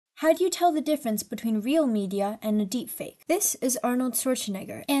How do you tell the difference between real media and a deepfake? This is Arnold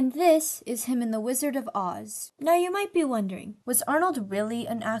Schwarzenegger, and this is him in The Wizard of Oz. Now you might be wondering, was Arnold really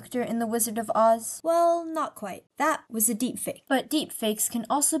an actor in The Wizard of Oz? Well, not quite. That was a deepfake. But deepfakes can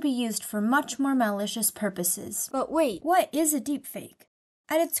also be used for much more malicious purposes. But wait, what is a deepfake?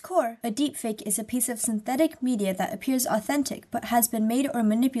 At its core, a deepfake is a piece of synthetic media that appears authentic but has been made or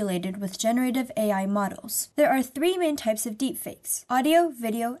manipulated with generative AI models. There are three main types of deepfakes: audio,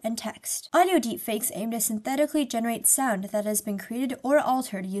 video, and text. Audio deepfakes aim to synthetically generate sound that has been created or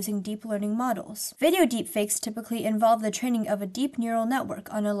altered using deep learning models. Video deepfakes typically involve the training of a deep neural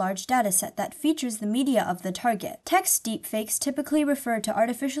network on a large dataset that features the media of the target. Text deepfakes typically refer to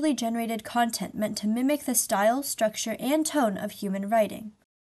artificially generated content meant to mimic the style, structure, and tone of human writing.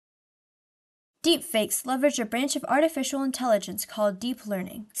 Deepfakes leverage a branch of artificial intelligence called deep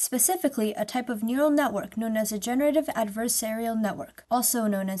learning, specifically a type of neural network known as a Generative Adversarial Network, also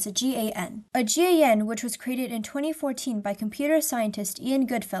known as a GAN. A GAN, which was created in 2014 by computer scientist Ian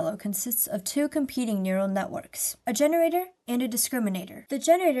Goodfellow, consists of two competing neural networks: a generator and a discriminator. The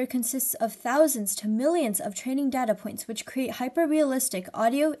generator consists of thousands to millions of training data points which create hyper-realistic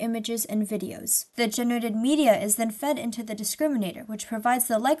audio, images, and videos. The generated media is then fed into the discriminator, which provides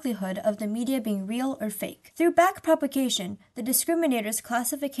the likelihood of the media being real or fake. Through backpropagation, the discriminator's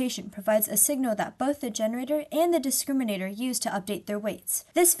classification provides a signal that both the generator and the discriminator use to update their weights.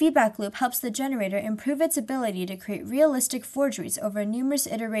 This feedback loop helps the generator improve its ability to create realistic forgeries over numerous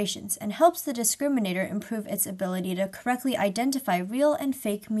iterations and helps the discriminator improve its ability to correctly identify real and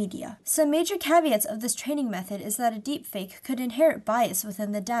fake media. Some major caveats of this training method is that a deepfake could inherit bias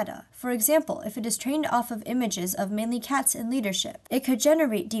within the data. For example, if it is trained off of images of mainly cats in leadership, it could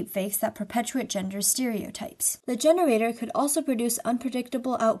generate deepfakes that perpetuate gender stereotypes. The generator could also produce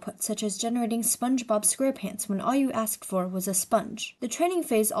unpredictable output, such as generating SpongeBob SquarePants when all you asked for was a sponge. The training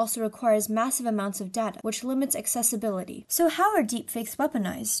phase also requires massive amounts of data, which limits accessibility. So how are deepfakes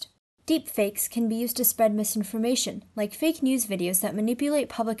weaponized? Deepfakes can be used to spread misinformation, like fake news videos that manipulate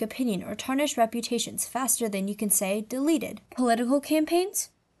public opinion or tarnish reputations faster than you can say deleted. Political campaigns?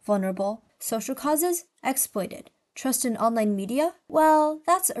 Vulnerable. Social causes? Exploited. Trust in online media? Well,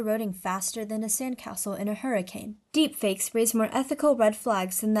 that's eroding faster than a sandcastle in a hurricane. Deepfakes raise more ethical red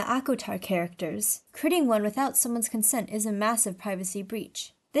flags than the Akotar characters. Creating one without someone's consent is a massive privacy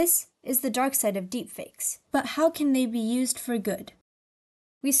breach. This is the dark side of deepfakes. But how can they be used for good?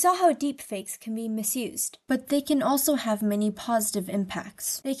 We saw how deepfakes can be misused, but they can also have many positive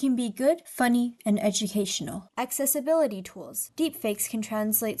impacts. They can be good, funny, and educational. Accessibility tools. Deepfakes can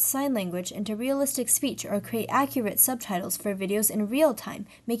translate sign language into realistic speech or create accurate subtitles for videos in real time,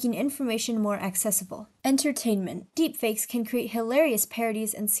 making information more accessible. Entertainment. Deepfakes can create hilarious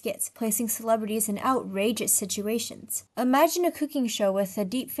parodies and skits, placing celebrities in outrageous situations. Imagine a cooking show with a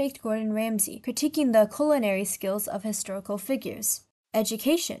deepfaked Gordon Ramsay, critiquing the culinary skills of historical figures.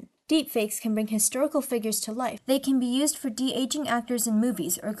 Education. Deepfakes can bring historical figures to life. They can be used for de-aging actors in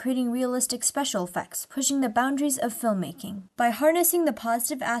movies or creating realistic special effects, pushing the boundaries of filmmaking. By harnessing the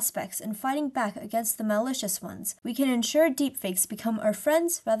positive aspects and fighting back against the malicious ones, we can ensure deepfakes become our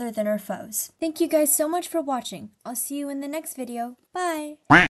friends rather than our foes. Thank you guys so much for watching. I'll see you in the next video. Bye!